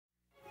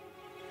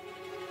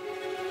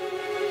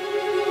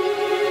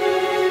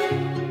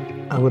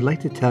would like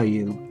to tell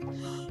you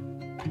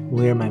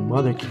where my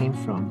mother came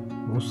from,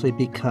 mostly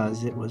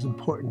because it was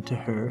important to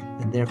her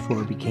and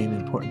therefore became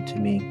important to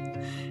me.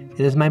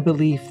 It is my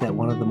belief that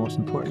one of the most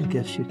important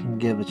gifts you can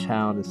give a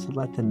child is to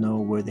let them know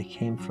where they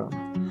came from.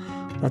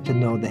 Let them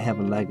know they have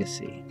a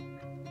legacy.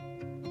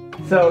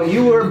 So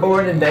you were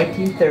born in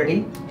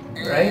 1930,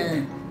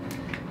 right?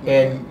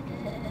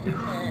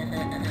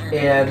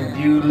 And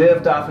you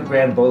lived off of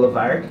Grand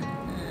Boulevard?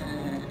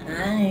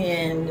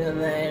 On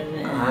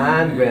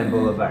Grand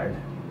Boulevard.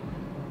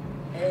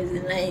 It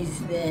was nice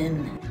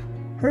then.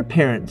 Her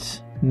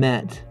parents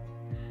met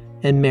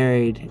and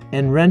married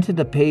and rented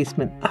a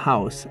basement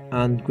house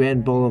on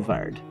Grand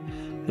Boulevard,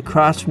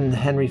 across from the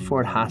Henry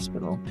Ford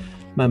Hospital.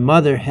 My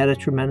mother had a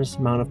tremendous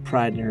amount of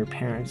pride in her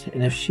parents,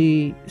 and if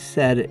she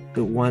said it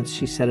once,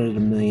 she said it a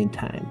million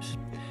times.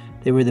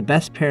 They were the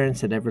best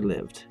parents that ever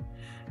lived.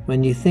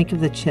 When you think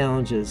of the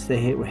challenges they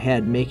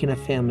had making a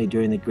family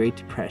during the Great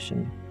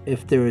Depression,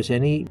 if there was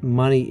any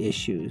money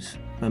issues,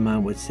 my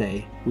mom would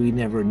say, we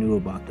never knew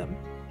about them.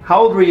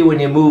 How old were you when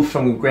you moved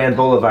from Grand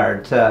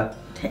Boulevard to...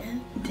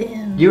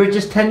 10. You were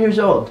just 10 years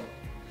old.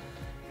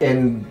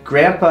 And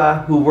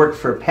Grandpa, who worked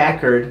for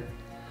Packard,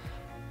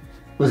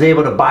 was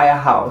able to buy a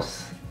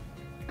house.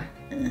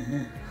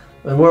 And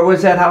where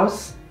was that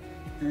house?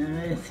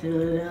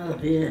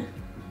 Philadelphia.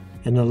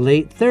 In the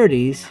late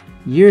 30s,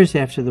 years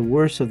after the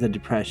worst of the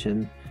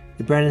Depression,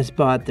 the Brennans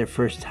bought their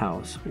first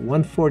house,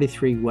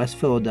 143 West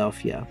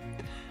Philadelphia,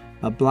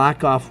 a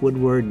block off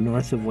Woodward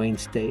north of Wayne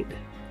State.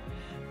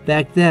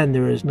 Back then,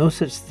 there was no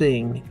such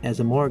thing as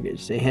a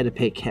mortgage. They had to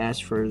pay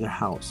cash for their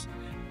house.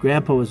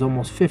 Grandpa was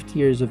almost 50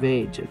 years of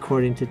age.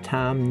 According to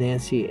Tom,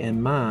 Nancy,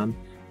 and Mom,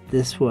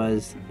 this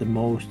was the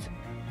most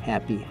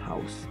happy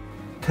house.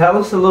 Tell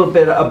us a little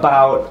bit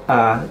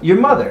about your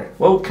mother.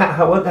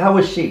 How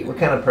was she? What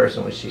kind of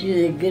person was she? She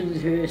was a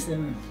good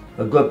person.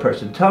 A good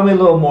person. Tell me a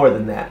little more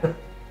than that.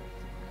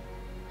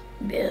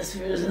 Best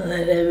person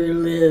that ever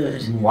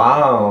lived.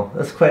 Wow,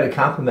 that's quite a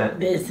compliment.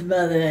 Best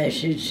mother, I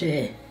should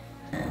say.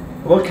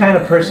 What kind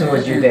of person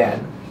was your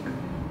dad?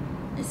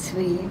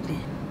 Sweet.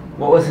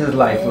 What was his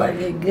life like?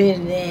 A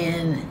good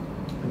man.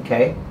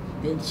 Okay.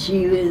 But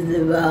she was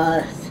the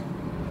boss.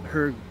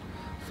 Her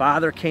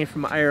father came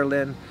from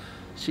Ireland.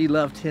 She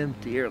loved him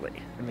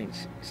dearly. I mean,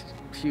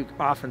 she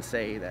often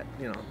say that,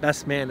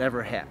 best man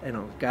ever had,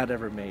 God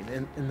ever made.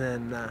 And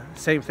then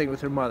same thing with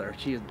her mother.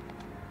 She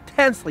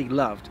intensely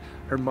loved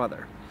her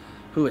mother,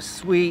 who was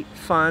sweet,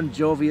 fun,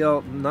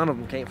 jovial. None of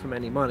them came from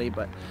any money,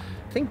 but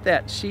I think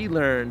that she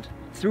learned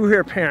through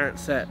her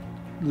parents that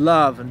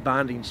love and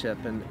bondingship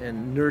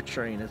and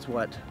nurturing is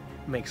what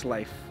makes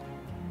life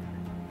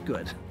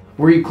good.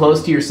 Were you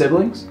close to your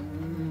siblings?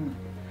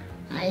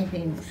 I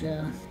think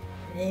so.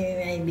 They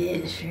were my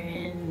best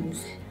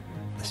friends.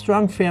 The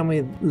strong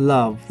family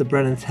love the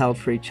Brennans held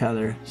for each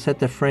other set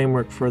the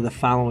framework for the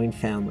following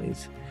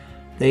families.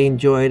 They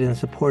enjoyed and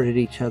supported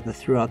each other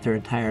throughout their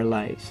entire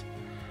lives.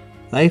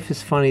 Life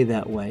is funny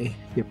that way.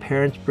 Your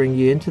parents bring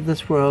you into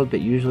this world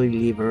but usually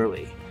leave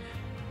early.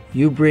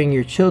 You bring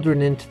your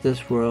children into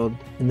this world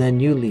and then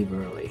you leave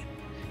early.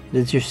 It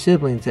is your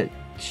siblings that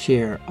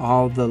share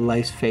all the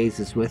life's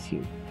phases with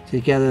you.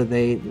 Together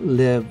they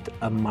lived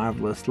a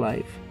marvelous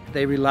life.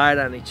 They relied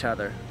on each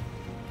other.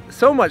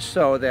 So much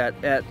so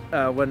that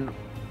when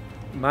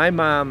my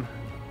mom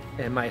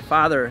and my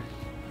father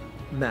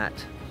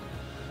met,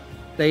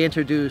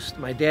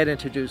 my dad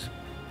introduced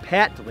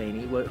Pat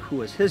Delaney, who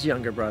was his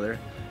younger brother,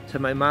 to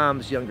my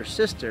mom's younger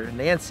sister,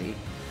 Nancy,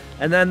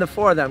 and then the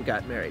four of them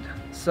got married.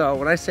 So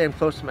when I say I'm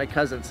close to my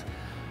cousins,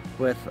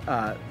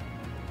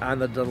 on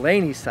the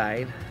Delaney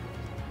side,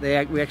 we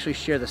actually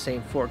share the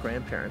same 4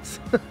 grandparents.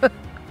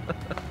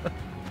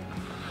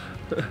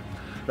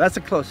 That's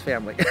a close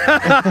family.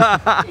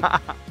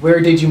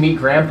 Where did you meet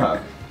Grandpa?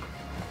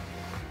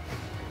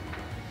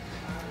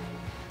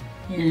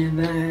 In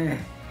a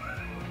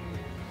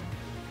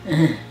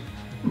bar.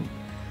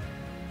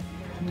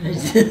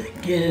 It's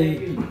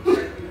good.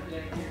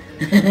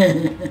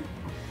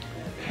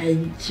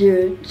 At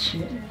church.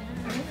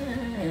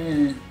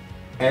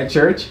 At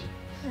church?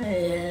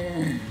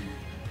 Yeah.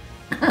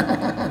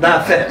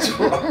 Not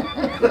factual.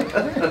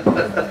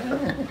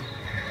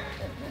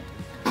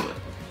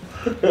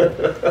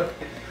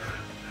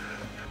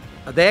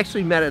 They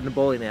actually met in the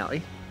bowling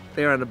alley.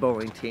 They were on the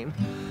bowling team.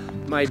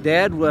 My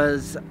dad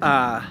was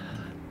a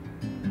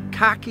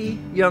cocky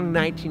young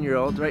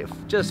 19-year-old, right?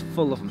 Just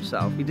full of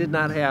himself. He did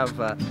not have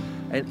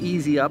an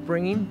easy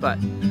upbringing, but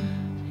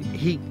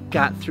he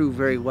got through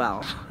very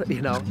well,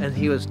 and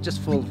he was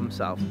just full of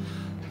himself.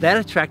 That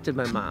attracted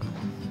my mom.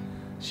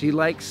 She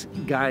likes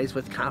guys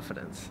with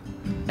confidence.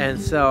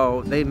 And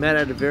so they met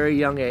at a very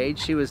young age.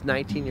 She was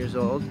 19 years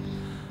old.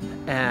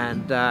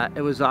 And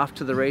it was off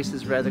to the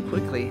races rather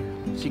quickly.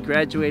 She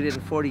graduated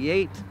in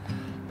 '48.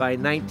 By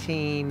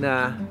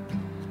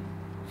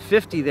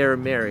 1950, they were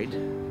married.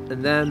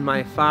 And then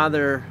my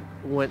father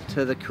went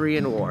to the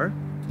Korean War.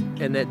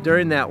 And that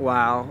during that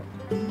while,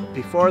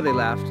 before they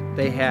left,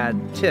 they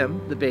had Tim,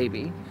 the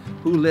baby,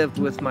 who lived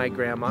with my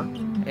grandma.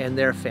 and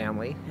their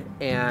family,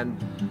 and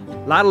a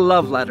lot of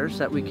love letters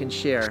that we can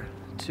share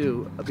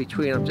too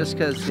between them, just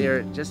because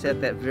they're just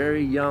at that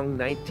very young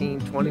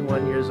 19,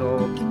 21 years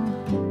old.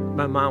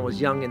 My mom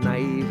was young and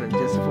naive and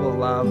just full of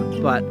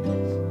love, but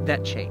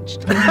that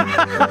changed.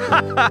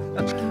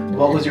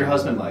 What was your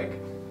husband like?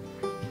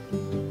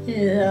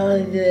 It's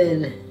all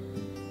good.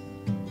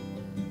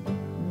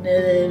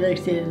 Never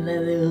looked at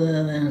another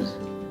woman.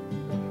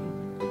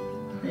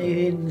 I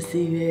couldn't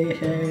see very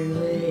far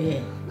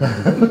away.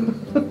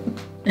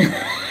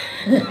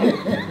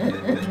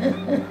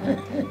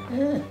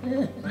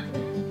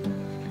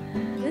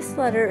 This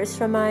letter is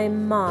from my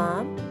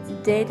mom. It's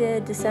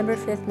dated December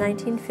 5th,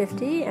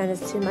 1950, and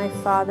it's to my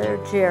father,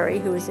 Jerry,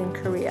 who is in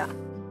Korea.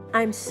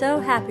 I'm so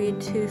happy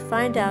to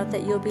find out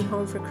that you'll be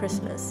home for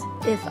Christmas.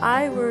 If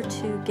I were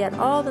to get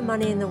all the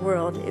money in the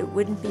world, it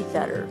wouldn't be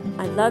better.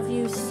 I love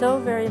you so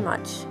very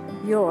much.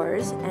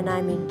 Yours, and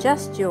I mean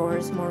just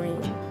yours,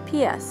 Maureen.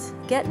 P.S.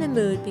 Get in the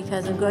mood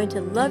because I'm going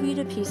to love you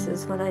to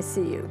pieces when I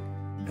see you.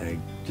 I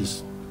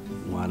just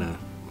want to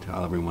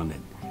tell everyone that,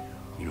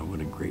 what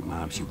a great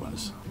mom she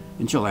was.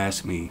 And she'll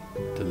ask me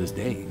to this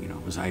day,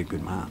 was I a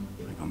good mom?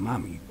 I go,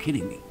 Mom, are you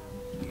kidding me?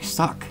 You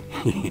suck.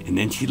 And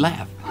then she'd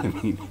laugh. I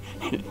mean,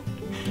 and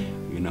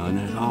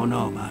then, oh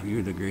no, Mom,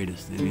 you're the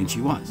greatest. And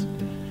she was.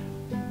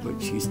 But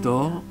she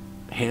still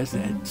has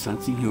that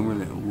sense of humor,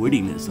 that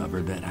wittiness of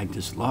her that I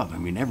just love. I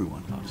mean,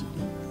 everyone loves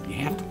it. You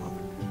have to love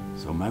her.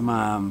 So my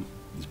mom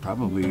is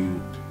probably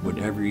what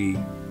every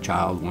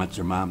child wants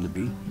their mom to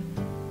be.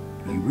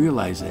 You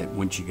realize that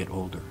once you get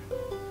older,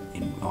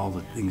 and all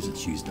the things that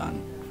she's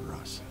done for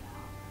us,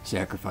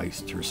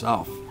 sacrificed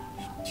herself.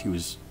 She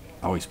was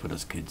always put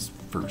us kids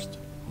first,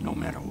 no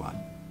matter what.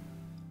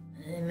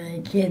 And my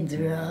kids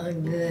were all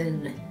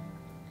good.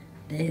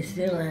 They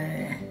still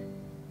are.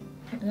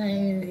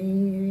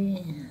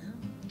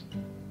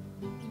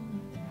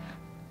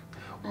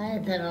 I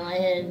thought all I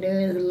had to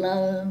do was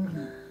love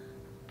them.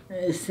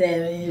 I was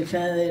sad when your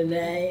father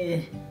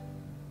died.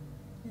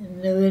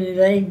 And nobody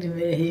liked him,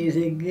 but he was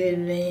a good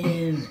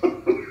man.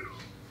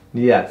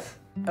 Yes.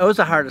 It was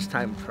the hardest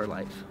time of her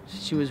life.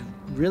 She was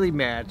really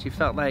mad. She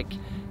felt like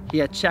he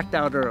had checked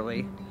out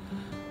early.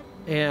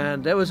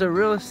 And it was a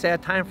really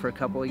sad time for a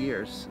couple of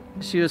years.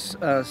 She was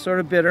sort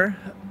of bitter.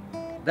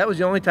 That was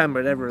the only time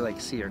I'd ever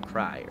see her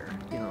cry or,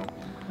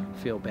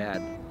 feel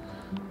bad.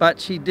 But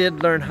she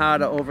did learn how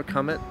to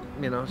overcome it.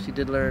 She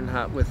did learn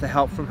how, with the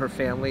help from her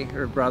family,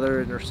 her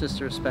brother and her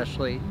sister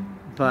especially.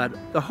 But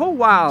the whole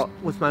while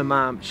with my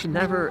mom, she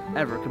never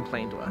ever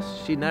complained to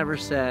us. She never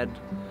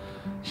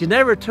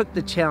took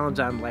the challenge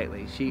on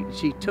lightly.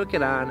 She took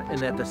it on,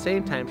 and at the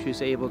same time she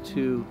was able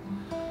to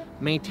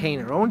maintain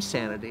her own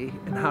sanity,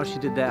 and how she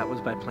did that was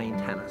by playing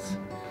tennis.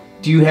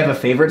 Do you have a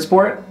favorite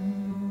sport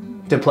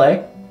to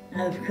play?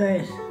 Of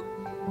course.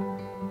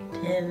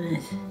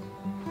 Tennis.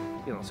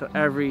 So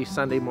every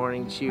Sunday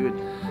morning she would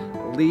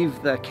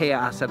leave the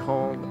chaos at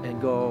home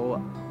and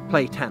go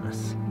play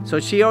tennis. So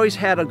she always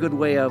had a good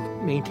way of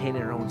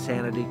maintaining her own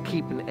sanity,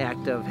 keeping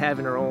active,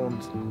 having her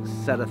own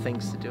set of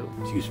things to do.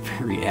 She was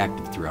very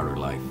active throughout her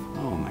life.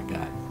 Oh my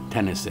God.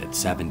 Tennis at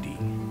 70,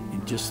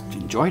 and just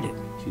enjoyed it.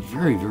 She was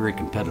very, very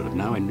competitive.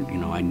 Now,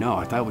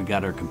 I thought we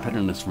got our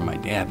competitiveness from my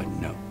dad, but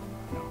no,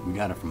 we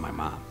got it from my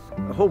mom.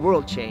 The whole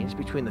world changed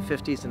between the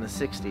 50s and the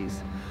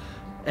 60s.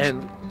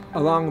 And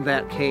along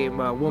that came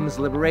women's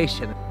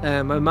liberation.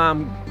 And my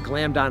mom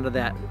glammed onto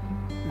that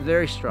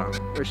very strong,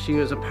 where she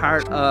was a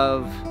part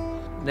of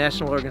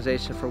National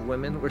Organization for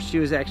Women, where she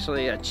was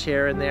actually a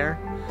chair in there.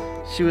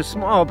 She was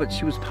small, but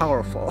she was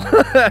powerful.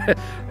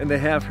 And to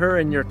have her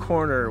in your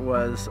corner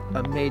was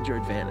a major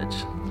advantage.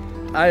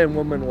 I am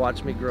woman,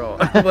 watch me grow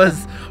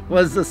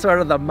was the sort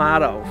of the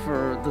motto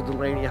for the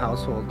Delaney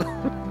household.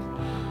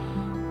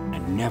 I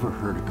never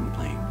heard her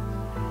complain.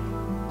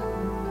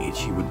 And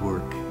she would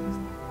work,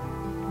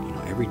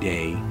 every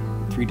day,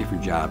 3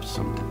 different jobs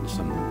sometimes.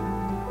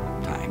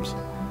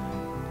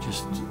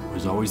 Just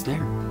was always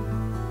there.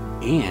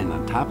 And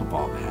on top of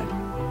all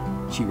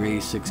that, she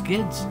raised 6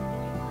 kids.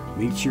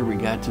 Made sure we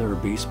got to our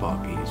baseball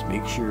games,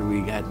 make sure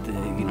we got to,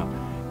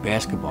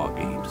 basketball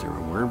games or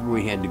wherever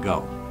we had to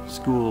go.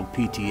 School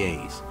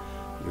PTAs.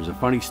 There's a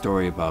funny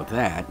story about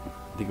that.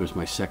 I think it was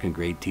my 2nd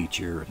grade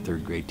teacher or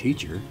 3rd grade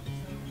teacher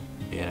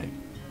at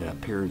a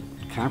parent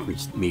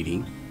conference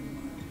meeting.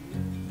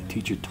 The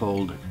teacher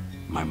told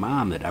my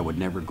mom that I would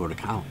never go to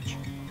college.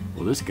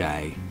 Well, this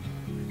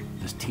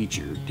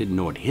teacher didn't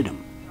know it hit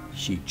him.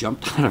 She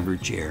jumped out of her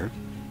chair,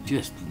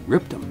 just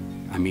ripped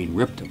him. I mean,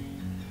 ripped him.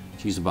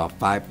 She's about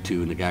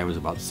 5'2", and the guy was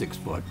about 6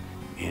 foot,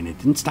 and it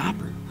didn't stop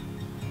her.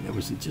 It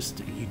was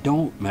just, you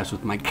don't mess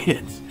with my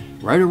kids.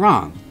 Right or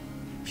wrong,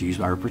 she's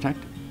our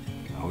protector.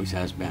 Always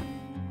has been.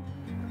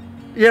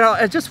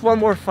 And just one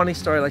more funny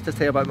story I'd like to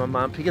say about my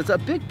mom, because a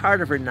big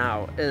part of her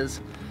now is,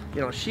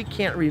 she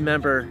can't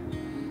remember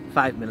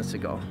 5 minutes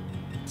ago.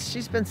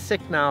 She's been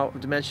sick now,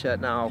 dementia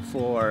now,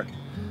 for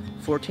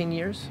 14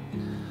 years.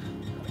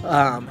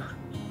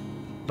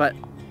 But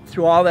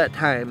through all that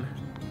time,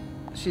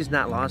 she's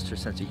not lost her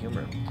sense of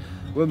humor.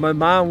 When my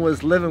mom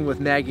was living with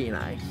Maggie and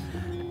I,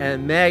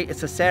 And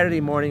it's a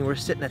Saturday morning, we're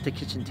sitting at the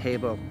kitchen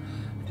table,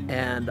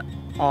 and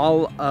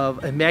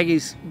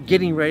Maggie's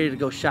getting ready to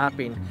go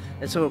shopping.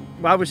 And so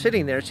while we're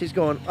sitting there, she's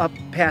going up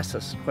past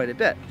us quite a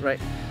bit, right?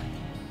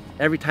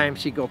 Every time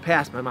she'd go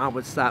past, my mom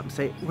would stop and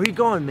say, "Where are you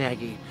going,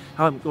 Maggie?"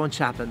 "Oh, I'm going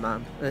shopping,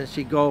 Mom." And then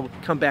she'd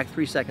come back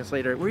 3 seconds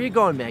later, "Where are you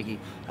going, Maggie?"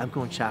 "I'm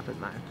going shopping,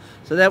 Mom."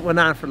 So that went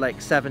on for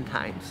like 7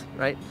 times,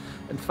 right?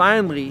 And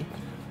finally,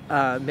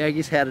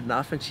 Maggie's had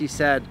enough, and she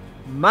said,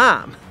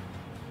 "Mom,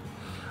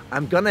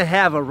 I'm gonna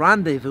have a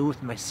rendezvous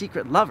with my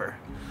secret lover."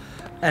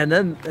 And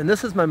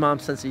this is my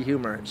mom's sense of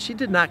humor. She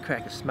did not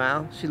crack a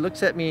smile. She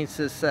looks at me and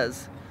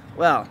says,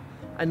 "Well,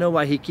 I know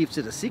why he keeps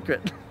it a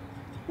secret."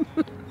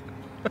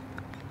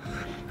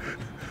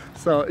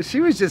 So she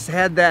was just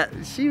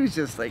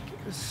like,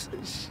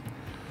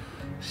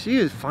 she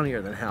is funnier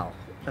than hell.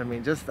 I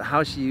mean, just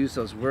how she used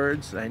those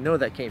words. I know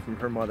that came from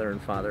her mother and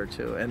father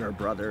too, and her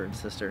brother and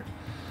sister.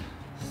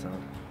 So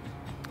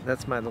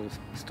that's my little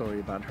story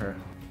about her.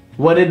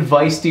 What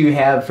advice do you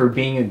have for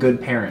being a good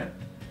parent?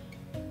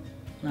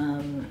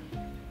 That'll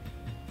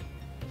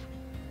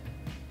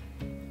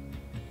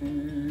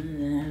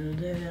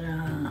do it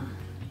all.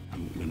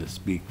 I'm going to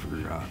speak for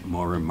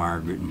Maura,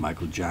 Margaret, and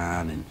Michael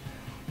John, and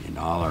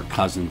all our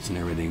cousins and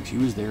everything. She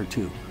was there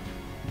too.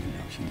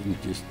 She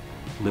didn't just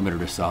limit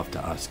herself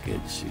to us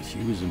kids. She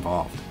was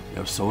involved.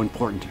 That was so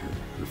important to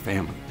her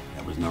family.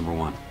 That was number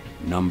one.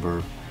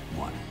 Number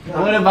one.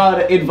 What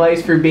about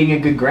advice for being a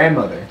good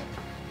grandmother?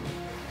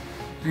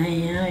 I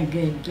am a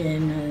good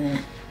grandmother.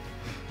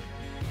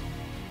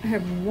 I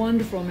have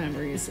wonderful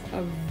memories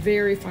of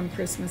very fun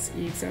Christmas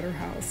Eves at her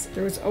house.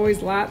 There was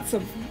always lots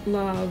of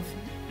love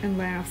and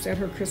laughs at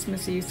her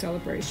Christmas Eve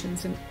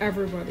celebrations, and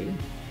everybody,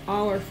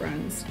 all our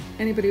friends,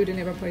 anybody who didn't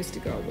have a place to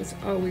go was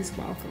always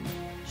welcome.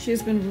 She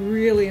has been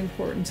really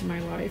important to my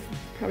life,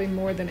 probably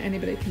more than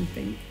anybody can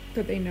think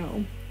that they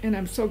know, and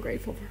I'm so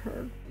grateful for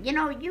her. You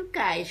know, you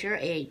guys your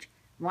age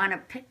want a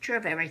picture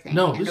of everything.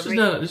 No, this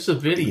is a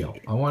video.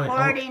 I want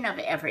recording of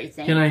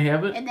everything. Can I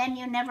have it? And then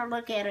you never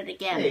look at it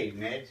again. Hey,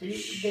 Nancy,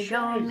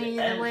 show me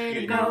the way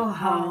to go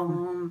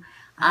home.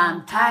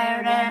 I'm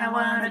tired and I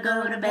want to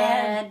go to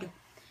bed.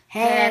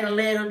 Had a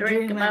little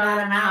drink about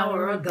an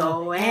hour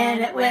ago,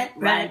 and it went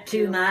right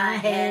to my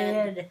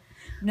head.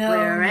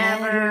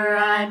 Wherever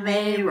I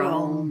may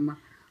roam,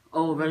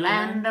 over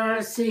land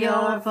or sea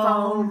or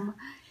foam,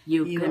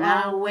 you can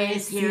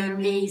always hear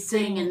me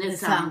singing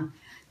this song.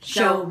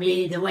 Show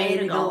me the way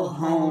to go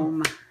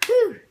home.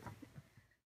 Whew.